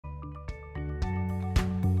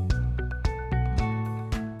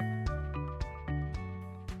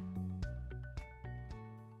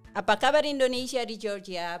Apa kabar Indonesia di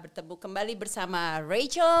Georgia? Bertemu kembali bersama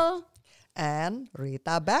Rachel and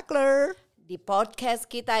Rita Backler di podcast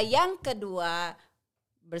kita yang kedua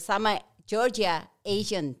bersama Georgia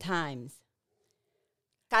Asian Times.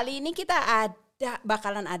 Kali ini kita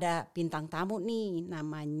bakalan ada bintang tamu nih,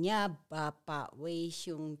 namanya Bapak Wei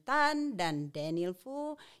Siong dan Daniel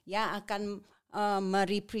Fu yang akan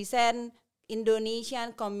merepresent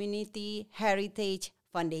Indonesian Community Heritage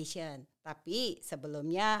Foundation. Tapi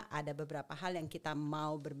sebelumnya ada beberapa hal yang kita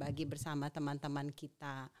mau berbagi bersama teman-teman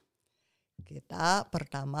kita. Kita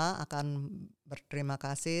pertama akan berterima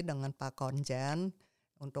kasih dengan Pak Konjen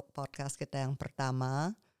untuk podcast kita yang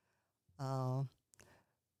pertama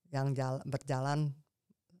yang berjalan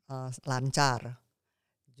lancar.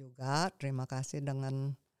 Juga terima kasih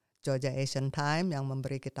dengan Georgia Asian Time yang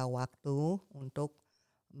memberi kita waktu untuk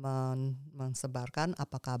mensebarkan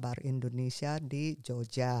Apa Kabar Indonesia di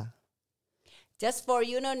Georgia. Just for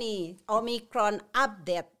you know nih, Omicron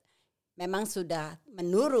update memang sudah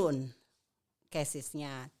menurun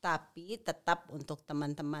casesnya, tapi tetap untuk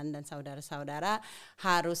teman-teman dan saudara-saudara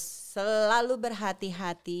harus selalu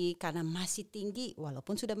berhati-hati karena masih tinggi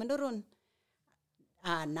walaupun sudah menurun.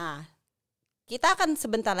 Nah, kita akan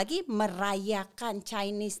sebentar lagi merayakan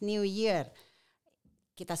Chinese New Year.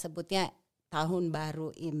 Kita sebutnya tahun baru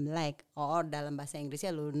Imlek, or dalam bahasa Inggrisnya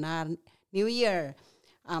Lunar New Year.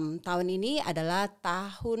 Tahun ini adalah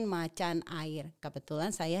tahun macan air.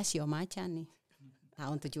 Kebetulan saya sio macan nih.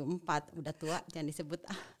 Tahun 74, udah tua, jangan disebut.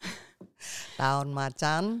 Tahun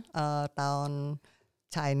macan, tahun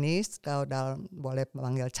Chinese, kalau boleh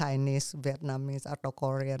panggil Chinese, Vietnamese, atau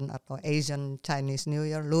Korean, atau Asian Chinese New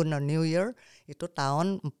Year, Lunar New Year, itu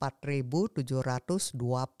tahun 4720.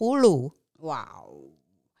 Wow.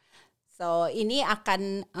 So ini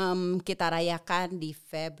akan kita rayakan di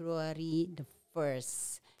February the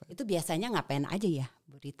 1st. Itu biasanya ngapain aja ya,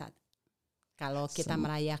 Bu Rita? Kalau kita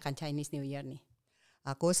merayakan Chinese New Year nih.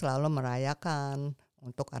 Aku selalu merayakan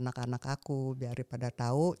untuk anak-anak aku biar pada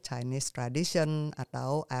tahu Chinese tradition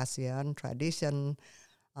atau Asian tradition.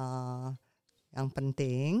 Yang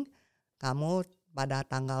penting kamu pada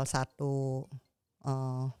tanggal 1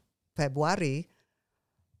 Februari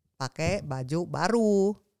pakai baju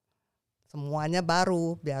baru. Semuanya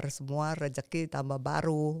baru, biar semua rezeki tambah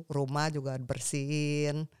baru, rumah juga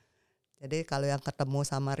bersihin. Jadi kalau yang ketemu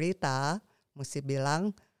sama Rita, mesti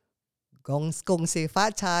bilang gong si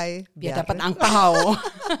facai. Biar dapat angpau.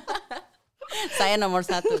 Saya nomor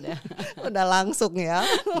 1 deh. Udah langsung ya.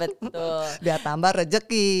 Betul. Biar tambah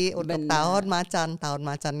rezeki untuk Benar. tahun macan. Tahun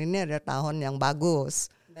macan ini ada tahun yang bagus.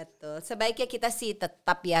 Betul. Sebaiknya kita sih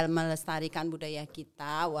tetap ya melestarikan budaya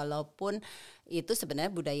kita, walaupun itu sebenarnya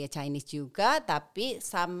budaya Chinese juga, tapi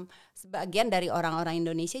sebagian dari orang-orang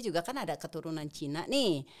Indonesia juga kan ada keturunan Cina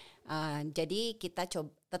nih. Jadi kita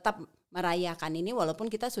tetap merayakan ini walaupun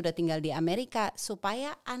kita sudah tinggal di Amerika,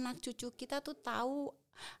 supaya anak cucu kita tuh tahu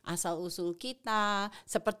asal-usul kita,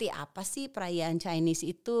 seperti apa sih perayaan Chinese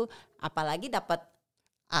itu, apalagi dapat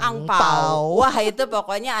angpau. Wah, itu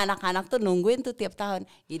pokoknya anak-anak tuh nungguin tuh tiap tahun,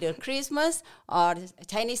 either Christmas or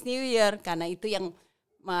Chinese New Year, karena itu yang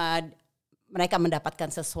mereka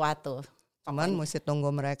mendapatkan sesuatu. Cuman mesti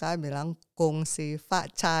tunggu mereka bilang kung si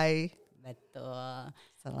facai. Betul.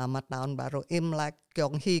 Selamat tahun baru Imlek,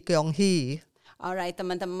 Kyonghi. Alright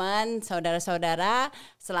teman-teman, saudara-saudara,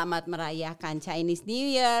 selamat merayakan Chinese New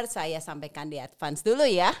Year. Saya sampaikan di advance dulu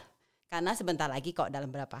ya, karena sebentar lagi kok, dalam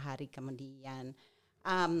beberapa hari kemudian.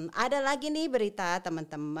 Ada lagi nih berita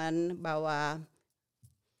teman-teman bahwa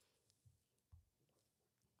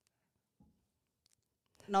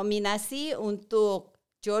nominasi untuk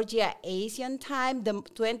Georgia Asian Time, the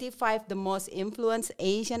 25 the most influenced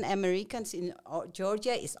Asian Americans in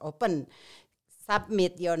Georgia is open.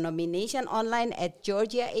 Submit your nomination online at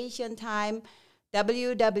Georgia Asian Time,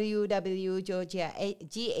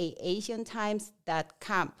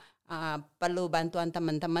 www.georgiaasiantimes.com. Perlu bantuan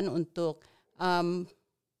teman-teman untuk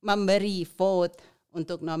memberi vote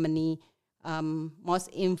untuk nomini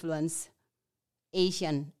most influenced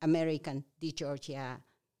Asian American di Georgia.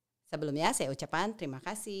 Sebelumnya saya ucapkan terima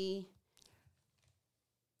kasih.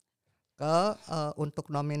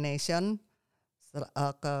 Untuk nomination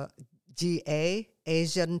ke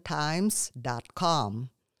gaasiantimes.com.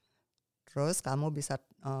 Terus kamu bisa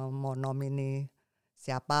mau nomini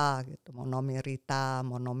siapa gitu, mau nomi Rita,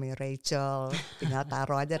 mau nomi Rachel, tinggal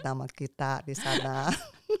taruh aja nama kita di sana.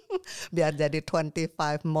 Biar jadi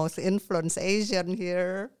 25 most influenced Asian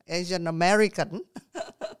here, Asian American.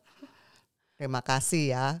 Terima kasih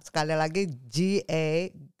ya. Sekali lagi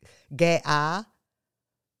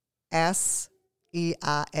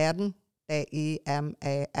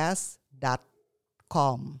gaasiantimes.com.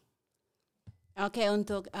 @apa-kabar-indonesia.com. Oke,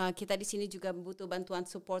 untuk kita di sini juga butuh bantuan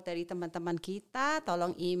support dari teman-teman kita.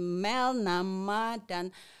 Tolong email nama dan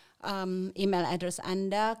email address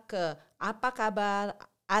Anda ke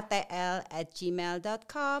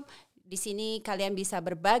apakabaratl@gmail.com. Di sini kalian bisa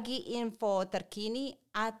berbagi info terkini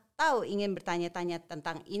atau ingin bertanya-tanya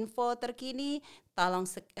tentang info terkini, tolong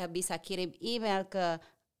bisa kirim email ke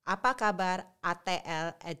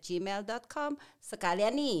apakabaratl@gmail.com.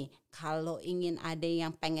 Sekalian nih, kalau ingin ada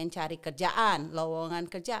yang pengen cari kerjaan,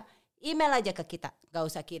 lowongan kerja, email aja ke kita. Gak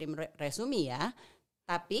usah kirim resume ya.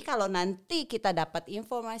 Tapi kalau nanti kita dapat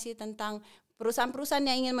informasi tentang perusahaan-perusahaan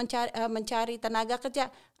yang ingin mencari tenaga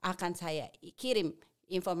kerja, akan saya kirim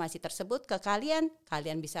informasi tersebut ke kalian.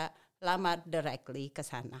 Kalian bisa lamar directly ke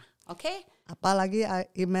sana. Oke? Apalagi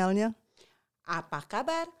emailnya?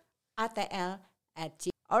 apakabaratl@gmail.com.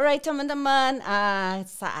 Alright teman-teman,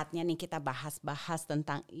 saatnya nih kita bahas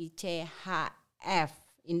tentang ICHF,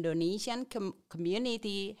 Indonesian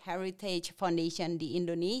Community Heritage Foundation di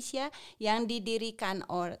Indonesia yang didirikan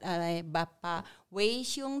oleh Bapak Wei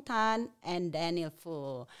Siong and Daniel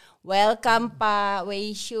Fu. Welcome Pak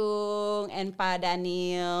Wei Siong and Pak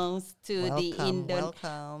Daniel to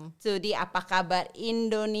the Apa Kabar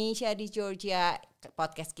Indonesia di Georgia,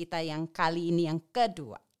 podcast kita yang kali ini yang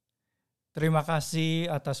kedua. Terima kasih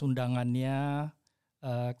atas undangannya.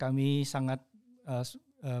 Kami sangat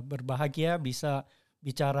berbahagia bisa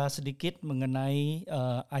bicara sedikit mengenai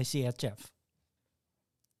ICHF.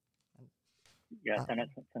 Ya, sangat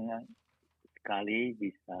sekali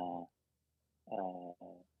bisa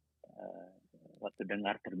waktu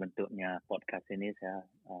dengar terbentuknya podcast ini saya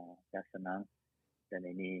senang, dan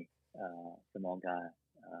ini semoga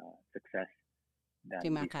sukses dan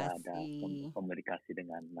Terima bisa ada kasih. komunikasi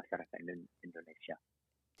dengan masyarakat Indonesia.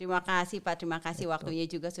 Terima kasih Pak, terima kasih. Waktunya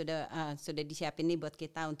juga sudah disiapin nih buat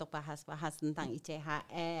kita untuk bahas-bahas tentang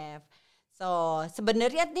ICHF. So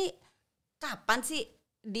sebenarnya nih kapan sih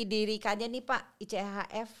didirikannya nih Pak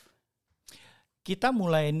ICHF? Kita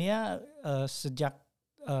mulainya sejak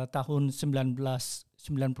tahun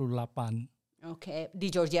 1998. Oke,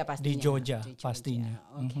 di Georgia pastinya. Di Georgia pastinya.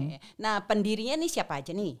 Oke. Nah pendirinya nih siapa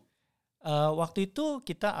aja nih? Waktu itu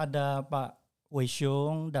kita ada Pak Wei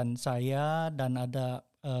Siong dan saya, dan ada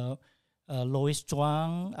Lois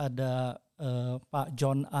Chuang, ada Pak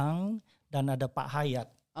John Ang, dan ada Pak Hayat.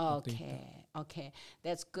 Oke,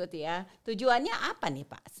 that's good ya. Tujuannya apa nih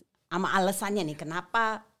Pak? Sama alasannya nih,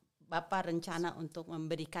 kenapa Bapak rencana untuk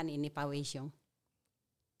memberikan ini Pak Wei Siong?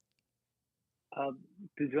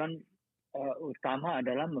 Tujuan utama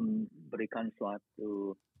adalah memberikan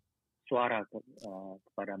suatu suara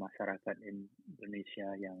kepada masyarakat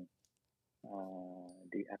Indonesia yang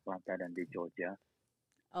di Atlanta dan di Georgia.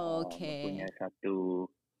 Mempunyai satu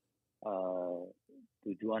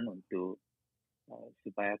tujuan untuk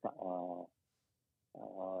supaya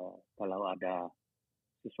kalau ada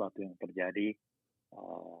sesuatu yang terjadi,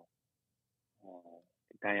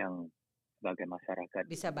 kita yang sebagai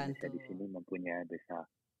masyarakat bisa Indonesia bantu di sini bisa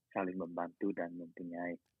saling membantu dan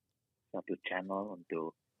mempunyai satu channel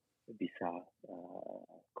untuk bisa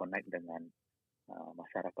connect dengan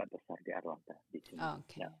masyarakat besar di Atlanta di sini.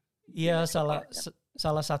 Iya,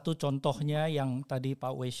 salah satu contohnya yang tadi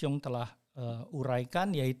Pak Wei Siong telah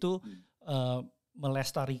uraikan, yaitu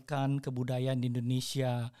melestarikan kebudayaan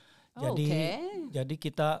Indonesia. Jadi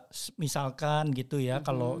kita misalkan gitu ya,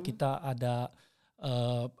 kalau kita ada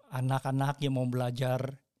anak-anak yang mau belajar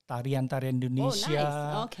tarian-tarian Indonesia,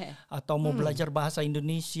 atau mau belajar bahasa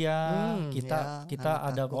Indonesia, kita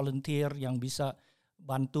ada volunteer yang bisa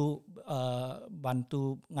bantu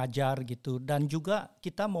ngajar gitu. Dan juga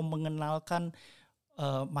kita mau mengenalkan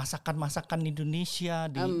masakan-masakan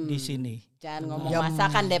Indonesia di sini. Jangan ngomong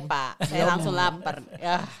masakan deh Pak, saya langsung lapar.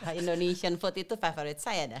 Indonesian food itu favorit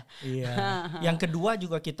saya dah. Iya. Yang kedua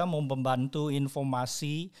juga kita mau membantu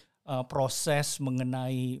informasi proses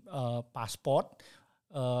mengenai paspor.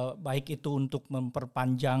 Baik itu untuk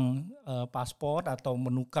memperpanjang paspor atau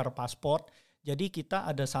menukar paspor. Jadi kita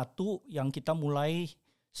ada satu yang kita mulai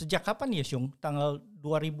sejak kapan ya Siong? Tanggal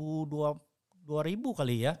 2000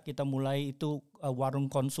 kali ya, kita mulai itu warung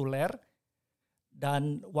konsuler.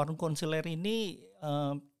 Dan warung konsuler ini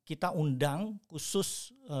kita undang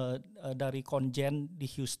khusus dari konjen di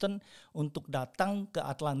Houston untuk datang ke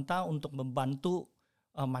Atlanta untuk membantu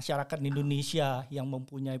masyarakat Indonesia yang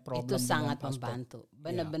mempunyai problem. Itu sangat membantu,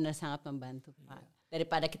 benar-benar sangat membantu Pak.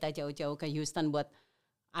 Daripada kita jauh-jauh ke Houston buat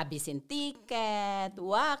habisin tiket,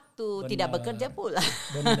 waktu, tidak bekerja pula.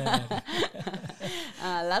 Benar.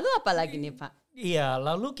 Lalu apa lagi nih Pak? Iya,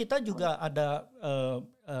 lalu kita juga ada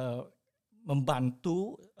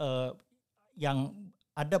membantu yang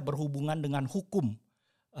ada berhubungan dengan hukum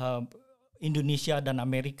Indonesia dan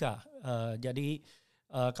Amerika. Jadi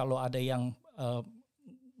kalau ada yang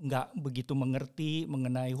nggak begitu mengerti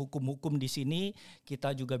mengenai hukum-hukum di sini,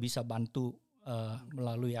 kita juga bisa bantu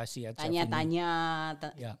melalui ICHF tanya-tanya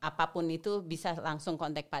Ya. apapun itu bisa langsung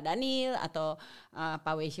kontak Pak Daniel atau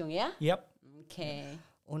Pak Wei Siong ya. Yep. Oke.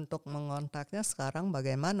 Untuk mengontaknya sekarang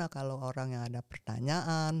bagaimana kalau orang yang ada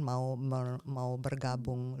pertanyaan mau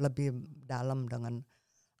bergabung lebih dalam dengan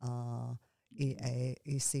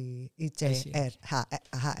ICHF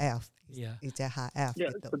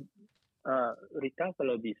gitu. Rita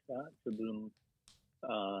kalau bisa sebelum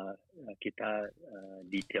kita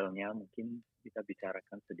detailnya mungkin kita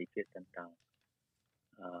bicarakan sedikit tentang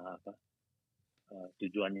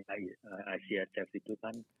tujuannya ICHF itu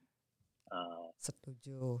kan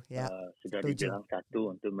setuju ya. Sudah dibilang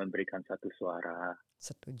satu untuk memberikan satu suara.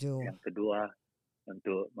 Setuju. Yang kedua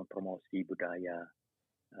untuk mempromosi budaya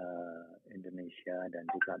Indonesia dan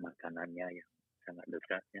juga makanannya yang sangat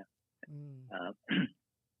lezatnya.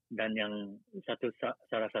 Dan yang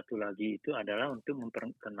salah satu lagi itu adalah untuk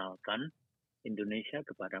memperkenalkan Indonesia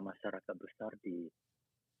kepada masyarakat besar di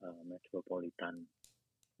metropolitan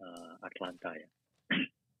Atlanta ya.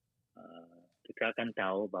 Kita akan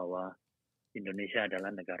tahu bahwa Indonesia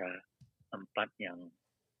adalah negara 4 yang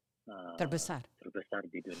terbesar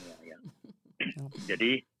di dunia ya.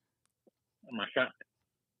 Jadi masa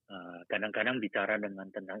kadang-kadang bicara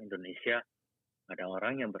tentang Indonesia, ada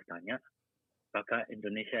orang yang bertanya apakah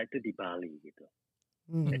Indonesia itu di Bali gitu.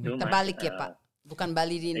 Itu terbalik ya Pak, bukan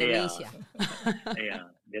Bali di Indonesia.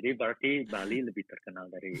 Iya, jadi berarti Bali lebih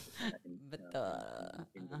terkenal dari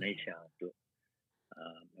Indonesia. Untuk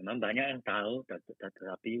memang banyak yang tahu,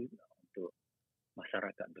 tetapi untuk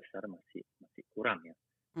masyarakat besar masih kurang ya.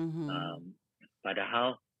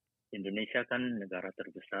 Padahal Indonesia kan negara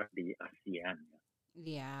terbesar di ASEAN ya.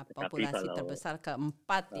 Iya, populasi terbesar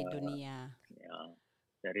keempat di dunia. Ya,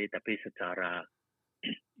 jadi tapi secara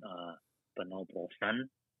penobrosan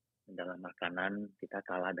dalam makanan kita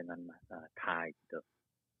kalah dengan Thai gitu.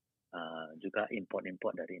 Juga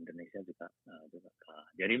import dari Indonesia juga kalah.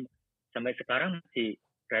 Jadi sampai sekarang masih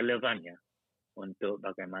relevan ya untuk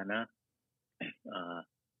bagaimana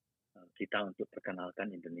kita untuk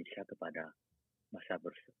perkenalkan Indonesia kepada masa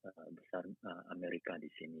besar Amerika di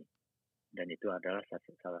sini. Dan itu adalah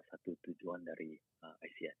salah satu tujuan dari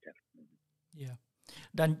ICHF. Ya.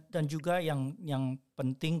 Dan juga yang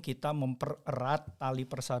penting kita mempererat tali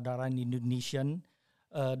persaudaraan Indonesian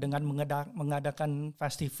dengan mengadakan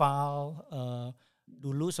festival.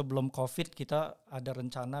 Dulu sebelum COVID kita ada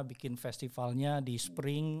rencana bikin festivalnya di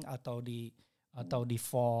spring atau di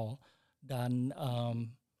fall. Dan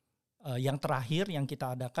yang terakhir yang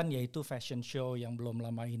kita adakan yaitu fashion show yang belum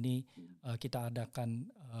lama ini kita adakan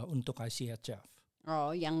untuk ICHF.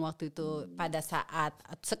 Oh, yang waktu itu pada saat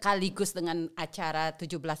sekaligus dengan acara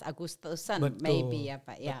 17 Agustusan, betul, maybe ya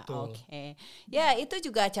Pak. Ya, oke. Ya, itu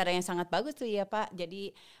juga acara yang sangat bagus tuh ya Pak.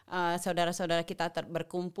 Jadi saudara-saudara kita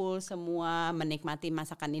berkumpul semua menikmati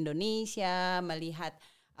masakan Indonesia, melihat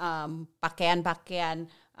pakaian-pakaian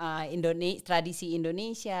tradisi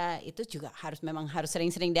Indonesia. Itu juga memang harus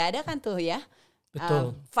sering-sering diadakan tuh ya.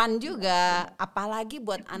 Betul. Fun juga, apalagi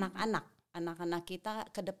buat anak-anak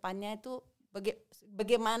kita ke depannya itu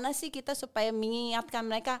bagaimana sih kita supaya mengingatkan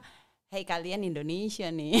mereka, hey kalian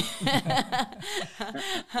Indonesia nih.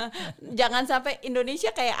 Jangan sampai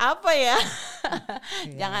Indonesia kayak apa ya.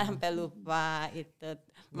 Jangan sampai lupa itu.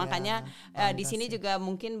 Makanya di sini juga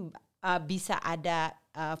mungkin bisa ada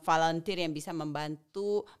volunteer yang bisa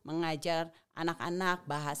membantu mengajar anak-anak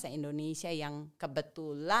bahasa Indonesia yang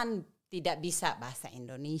kebetulan tidak bisa bahasa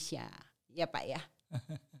Indonesia. Ya Pak ya?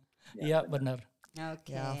 Iya benar.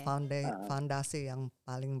 Okay. Ya, fondasi yang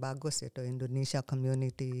paling bagus itu Indonesia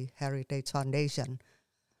Community Heritage Foundation.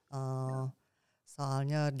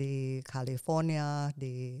 Soalnya di California,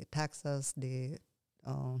 di Texas, di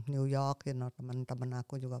New York, teman-teman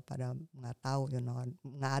aku juga pada nggak tahu,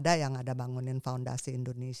 nggak ada yang ada bangunin fondasi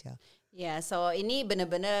Indonesia. Ya, so ini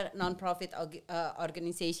benar-benar non-profit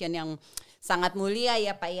organization yang sangat mulia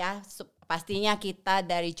ya Pak ya. Pastinya kita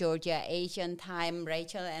dari Georgia Asian Time,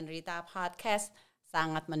 Rachel and Rita Podcast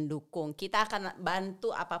sangat mendukung. Kita akan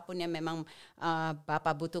bantu apapun yang memang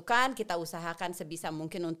Bapak butuhkan. Kita usahakan sebisa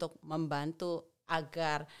mungkin untuk membantu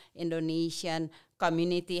agar Indonesian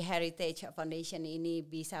Community Heritage Foundation ini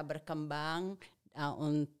bisa berkembang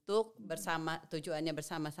untuk tujuannya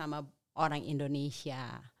bersama-sama orang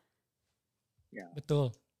Indonesia. Ya.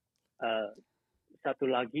 Betul. Satu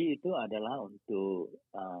lagi itu adalah untuk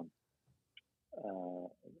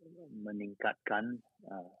meningkatkan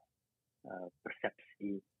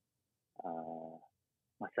persepsi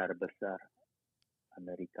Masyarakat besar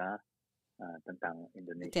Amerika tentang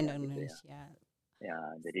Indonesia, gitu ya. Ya,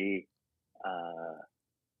 jadi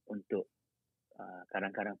untuk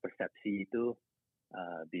kadang-kadang persepsi itu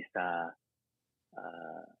bisa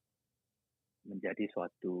menjadi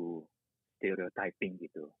suatu stereotyping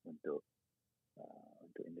gitu untuk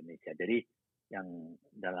Indonesia. Jadi yang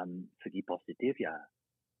dalam segi positif ya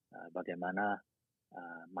bagaimana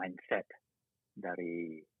mindset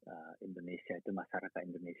dari Indonesia itu, masyarakat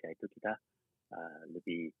Indonesia itu kita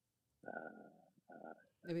lebih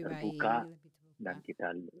terbuka, dan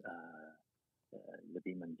kita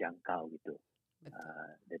lebih menjangkau gitu.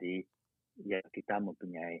 Jadi ya kita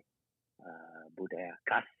mempunyai budaya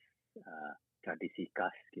khas, tradisi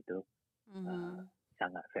khas gitu,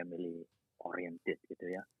 sangat family oriented gitu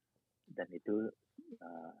ya, dan itu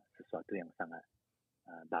sesuatu yang sangat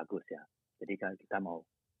bagus ya. Jadi kalau kita mau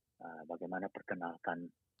bagaimana perkenalkan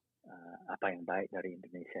apa yang baik dari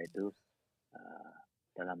Indonesia itu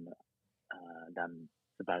dalam dan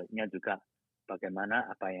sebaliknya juga bagaimana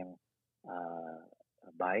apa yang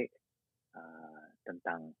baik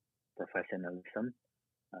tentang professionalism,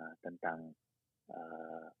 tentang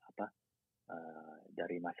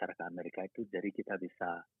dari masyarakat Amerika itu, jadi kita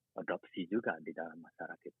bisa adopsi juga di dalam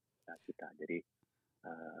masyarakat kita. Jadi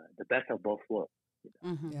the best of both worlds. Gitu.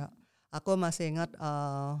 Ya, aku masih ingat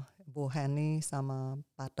Bu Henny sama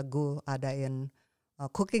Pak Teguh adain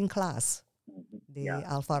cooking class di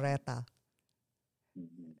Alpharetta.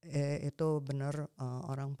 Itu benar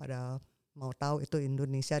orang pada mau tahu itu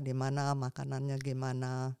Indonesia di mana, makanannya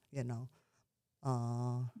gimana, you know.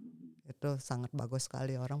 Itu sangat bagus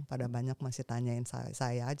sekali, orang pada banyak masih tanyain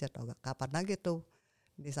saya aja tau kapan lagi tuh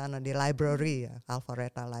di sana di library ya,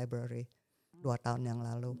 Alpharetta Library 2 tahun yang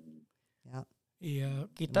lalu. Ya. Iya,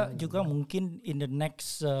 kita juga mungkin in the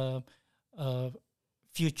next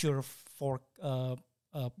future for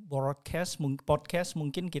podcast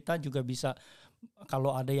mungkin kita juga bisa,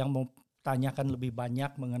 kalau ada yang mau tanyakan lebih banyak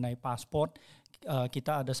mengenai paspor,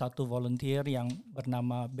 kita ada satu volunteer yang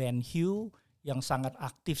bernama Ben Hugh yang sangat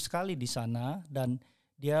aktif sekali di sana, dan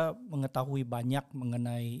dia mengetahui banyak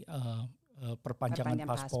mengenai perpanjangan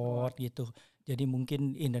paspor gitu. Jadi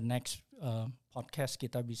mungkin in the next podcast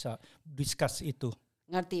kita bisa discuss itu.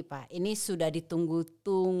 Ngerti Pak, ini sudah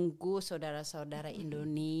ditunggu-tunggu saudara-saudara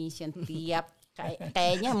Indonesia tiap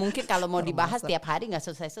kayaknya mungkin kalau mau dibahas tiap hari nggak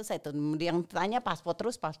selesai-selesai tuh. Yang tanya paspor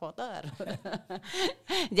terus.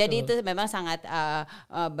 Jadi itu memang sangat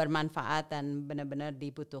bermanfaat dan benar-benar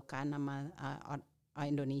dibutuhkan sama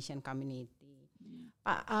Indonesian community.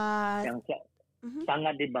 Pak, yang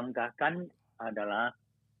sangat dibanggakan adalah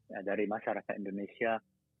dari masyarakat Indonesia,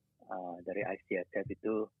 dari ICHF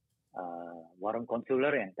itu warung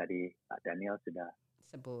konsuler yang tadi Pak Daniel sudah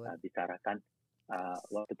bicarakan.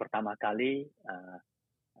 Waktu pertama kali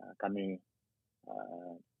kami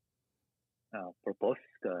propose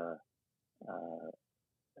ke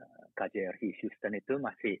KJRI Houston itu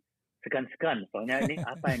masih segan-segan, soalnya ini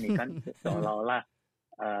apa ini kan seolah-olah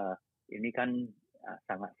ini kan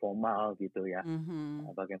sangat formal gitu ya,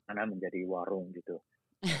 bagaimana menjadi warung gitu.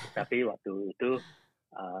 Tapi waktu itu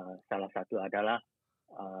salah satu adalah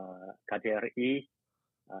KJRI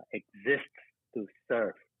exists to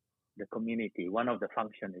serve the community. One of the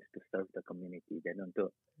function is to serve the community, dan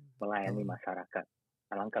untuk melayani masyarakat.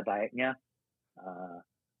 Alangkah baiknya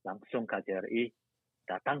langsung KJRI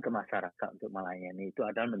datang ke masyarakat untuk melayani, itu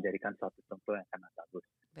adalah menjadikan suatu contoh yang sangat bagus.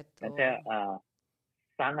 Betul. Dan saya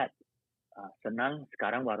sangat senang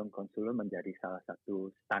sekarang warung konsuler menjadi salah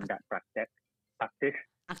satu standar praktis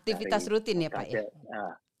aktivitas rutin ya Pak ya.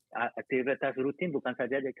 Aktivitas rutin bukan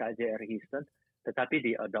saja di KJRI Houston, tetapi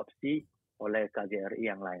diadopsi oleh KJRI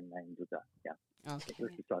yang lain-lain juga. Ya. Okay. Itu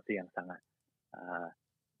sesuatu yang sangat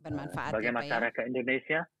bermanfaat bagi masyarakat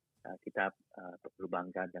Indonesia. Kita perlu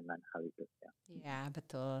bangga dengan hal itu. Ya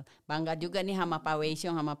betul, bangga juga nih sama Pak Wei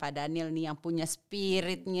Siong sama Pak Daniel nih yang punya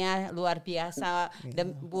spiritnya luar biasa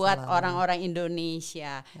buat orang-orang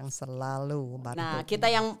Indonesia yang selalu bantu. Nah kita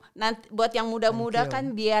yang nanti buat yang muda-muda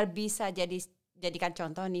kan biar bisa jadikan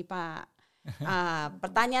contoh nih Pak.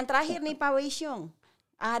 Pertanyaan terakhir nih Pak Wei Siong,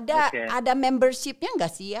 ada membershipnya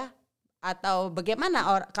nggak sih ya? Atau bagaimana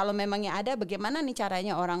kalau memangnya ada, bagaimana nih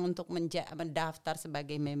caranya orang untuk mendaftar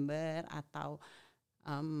sebagai member atau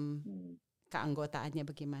keanggotaannya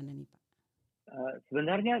bagaimana nih Pak?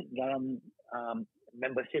 Sebenarnya dalam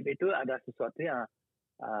membership itu ada sesuatu yang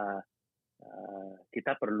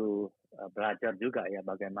kita perlu belajar juga ya,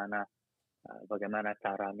 bagaimana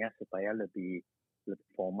caranya supaya lebih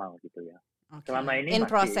formal gitu ya. Okay. Selama ini in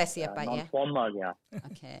masih proses ya Pak non formal ya.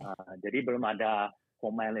 Okay. Jadi belum ada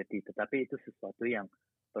formality, tetapi itu sesuatu yang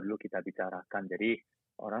perlu kita bicarakan. Jadi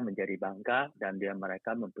orang menjadi bangga dan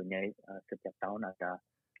mereka mempunyai setiap tahun ada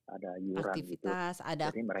iuran aktivitas, gitu. ada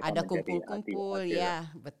Jadi mereka ada menjadi kumpul-kumpul ya,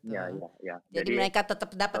 betul. Ya. Jadi mereka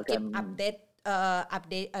tetap dapat keep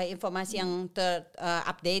update informasi yang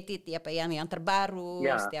updated ya Pak, yang terbaru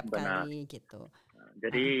setiap kali gitu.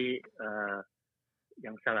 Jadi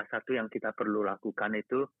yang salah satu yang kita perlu lakukan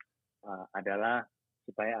itu adalah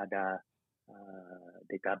supaya ada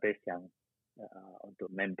database yang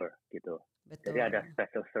untuk member gitu. Betul. Jadi ada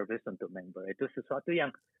special service untuk member. Itu sesuatu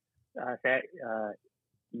yang saya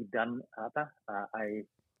I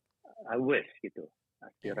wish gitu.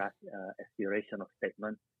 Aspirational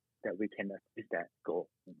statement that we can achieve that goal.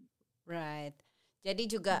 Right. Jadi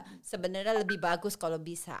juga sebenarnya lebih bagus kalau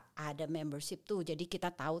bisa ada membership tuh. Jadi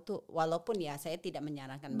kita tahu tuh, walaupun ya saya tidak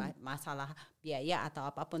menyarankan masalah biaya atau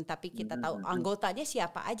apapun, tapi kita tahu anggotanya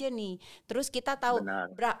siapa aja nih. Terus kita tahu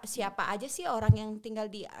siapa aja sih orang yang tinggal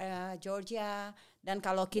di Georgia. Dan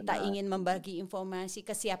kalau kita ingin membagi informasi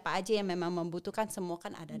ke siapa aja yang memang membutuhkan, semua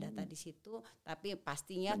kan ada data di situ. Tapi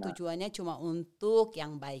pastinya tujuannya cuma untuk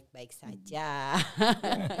yang baik-baik saja.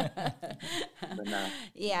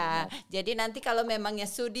 Ya, jadi nanti kalau memangnya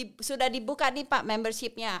sudah dibuka nih Pak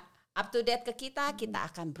membershipnya, up to date ke kita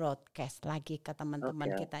akan broadcast lagi ke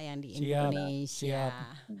teman-teman kita yang di Indonesia.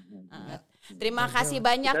 Terima kasih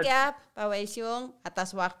banyak ya Pak Wei Siong atas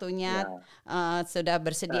waktunya sudah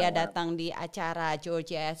bersedia datang di acara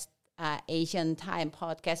Georgia Asian Time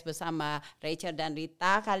Podcast bersama Rachel dan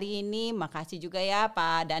Rita kali ini. Makasih juga ya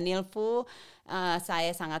Pak Daniel Fu. Saya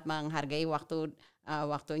sangat menghargai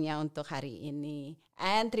waktunya untuk hari ini.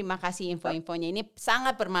 And terima kasih info-infonya ini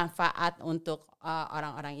sangat bermanfaat untuk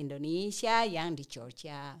orang-orang Indonesia yang di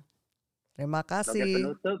Georgia. Terima kasih.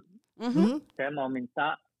 Sebagai penutup, saya mau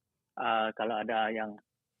minta kalau ada yang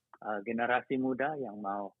generasi muda yang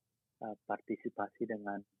mau partisipasi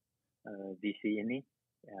dengan visi ini,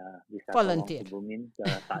 bisa tolong hubungin ke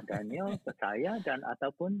Pak Daniel, ke saya, dan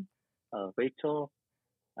ataupun Rachel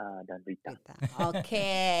dan Rita.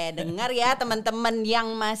 Oke, dengar ya teman-teman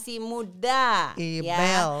yang masih muda,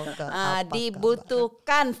 email ya,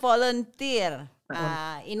 dibutuhkan volunteer.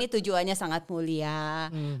 Ini tujuannya sangat mulia,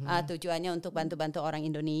 tujuannya untuk bantu-bantu orang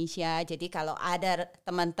Indonesia. Jadi kalau ada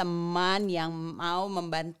teman-teman yang mau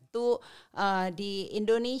membantu di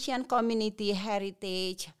Indonesian Community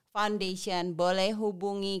Heritage Foundation, boleh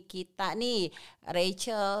hubungi kita nih,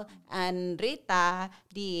 Rachel and Rita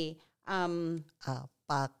di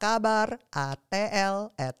Apa Kabar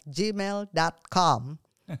atl@gmail.com.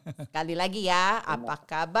 Sekali lagi ya, apa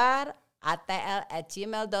kabar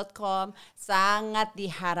atl@gmail.com. Sangat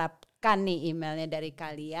diharapkan nih emailnya dari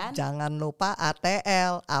kalian. Jangan lupa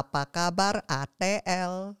ATL, apa kabar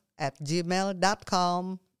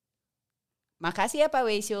atl@gmail.com. Makasih ya Pak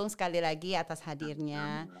Wei Siong sekali lagi atas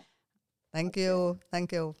hadirnya. Thank you.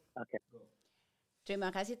 Okay.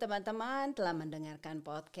 Terima kasih teman-teman telah mendengarkan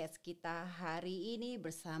podcast kita hari ini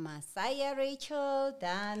bersama saya Rachel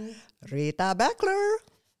dan Rita Beckler.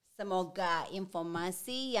 Semoga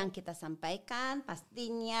informasi yang kita sampaikan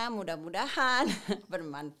pastinya mudah-mudahan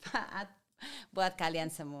bermanfaat buat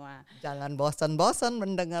kalian semua. Jangan bosan-bosan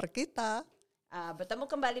mendengar kita. Bertemu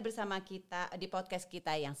kembali bersama kita di podcast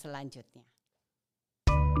kita yang selanjutnya.